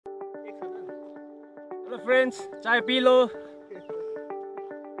Hello friends, चाय P low.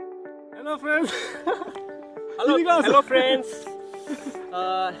 Hello friends. Hello friends.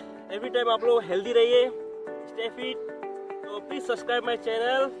 Every time आप लोग healthy रहिए, स्टे फिट, तो प्लीज सब्सक्राइब माय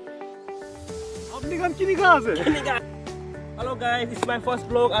चैनल। अपनी गन की कहाँ से? Hello guys, it's my first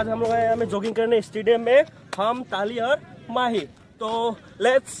blog. आज हम लोग आए हमें जॉगिंग करने स्टेडियम में, हम, ताली और माही। तो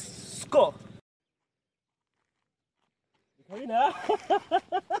लेट्स गो। दिखाई ना?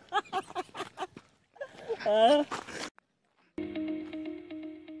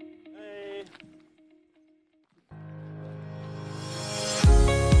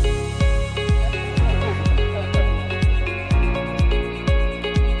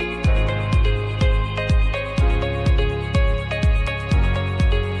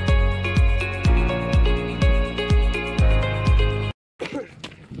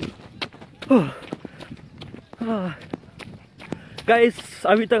 गाइस,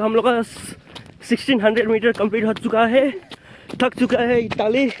 अभी तक हम लोग का 1600 मीटर कंप्लीट हो चुका है। थक चुका है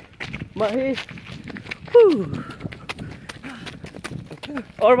ताली माही।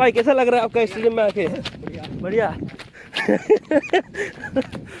 और भाई कैसा लग रहा है आपका स्टेडियम में आके? बढ़िया।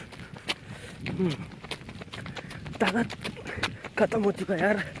 ताकत खत्म हो चुका है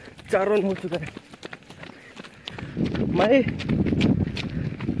यार, 4 राउंड हो चुका है माही।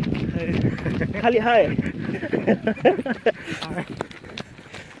 खाली हाय।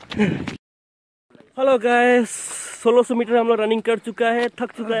 हेलो गाइस, 1600 मीटर हम लोग रनिंग कर चुका है,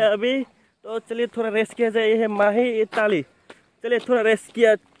 थक चुका है अभी। तो चलिए थोड़ा रेस्ट किया जाए। ये है माही, ये ताली। चलिए थोड़ा रेस्ट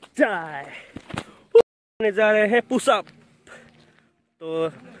किया जाए। जा रहे हैं पुशअप। तो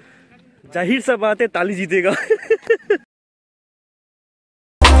जाहिर सा बात है ताली जीतेगा।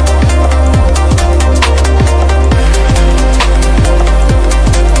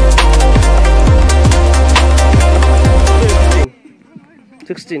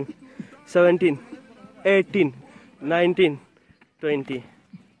 Sixteen, 17, 18, 19, 20,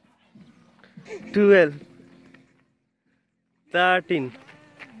 12, 13,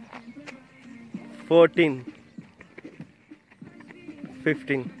 14,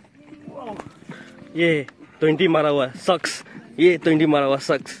 15। ये 20 मारा हुआ है, सक्स। ये 20 मारा हुआ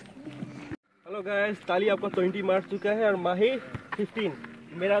सक्स। हेलो गाइस, ताली आपका 20 मार चुका है और माही 15।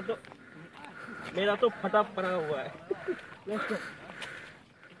 मेरा तो फटा पड़ा हुआ है। Let's go.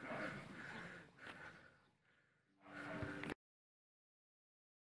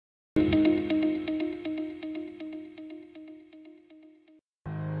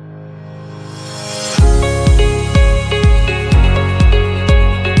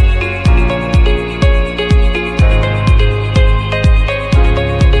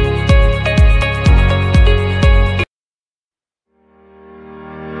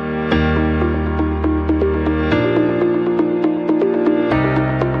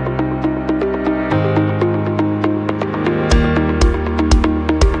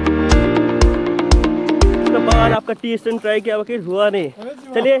 आपका टी स्टैंड ट्राई किया वकील, हुआ नहीं।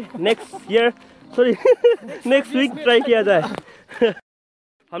 चलिए नेक्स्ट वीक ट्राई किया जाए।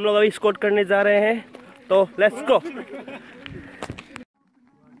 हम लोग अभी स्क्वाट करने जा रहे हैं, तो लेट्स गो।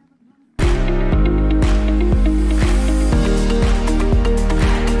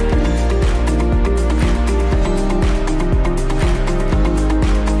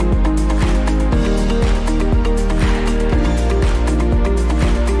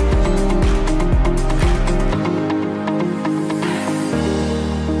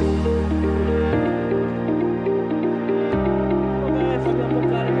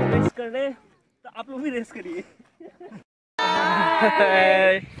 तो आप लोग भी रेस करिए।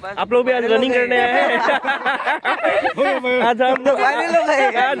 आप लोग भी आज रनिंग करने आए हैं। आज हम लोग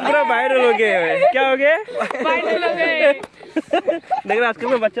आज पूरा वायरल हो गए। क्या हो गए? वायरल हो गए। लेकिन आजकल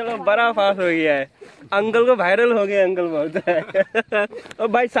में बच्चा लोग बड़ा फास्ट हो गया है। अंकल को वायरल हो गया, अंकल बोलता है। और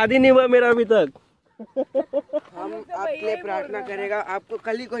भाई शादी नहीं हुआ मेरा अभी तक। हम आपके लिए प्रार्थना करेगा, आपको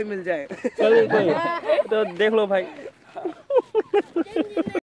कल ही कोई मिल जाए। कल ही कोई, तो देख लो भाई।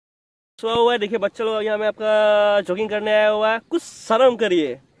 सुबह हुआ है, देखिए बच्चे लोग यहाँ में आपका जॉगिंग करने आया हुआ है। कुछ शर्म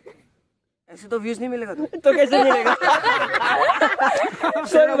करिए। ऐसे तो व्यूज नहीं मिलेगा तो कैसे मिलेगा?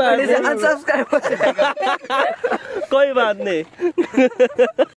 कोई बात नहीं, अनसब्सक्राइब हो जाएगा। कोई बात नहीं।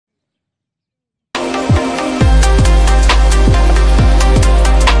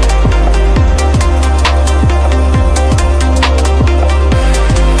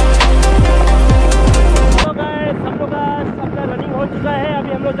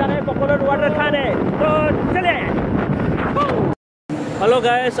 हेलो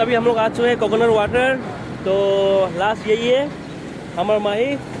गाइस, अभी हम लोग आ चुके हैं कोकोनट वाटर। तो लास्ट यही है हमारा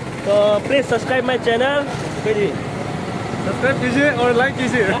माही। तो please subscribe my channel, subscribe कीजिए और लाइक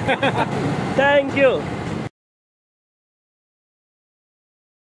कीजिए। Thank you.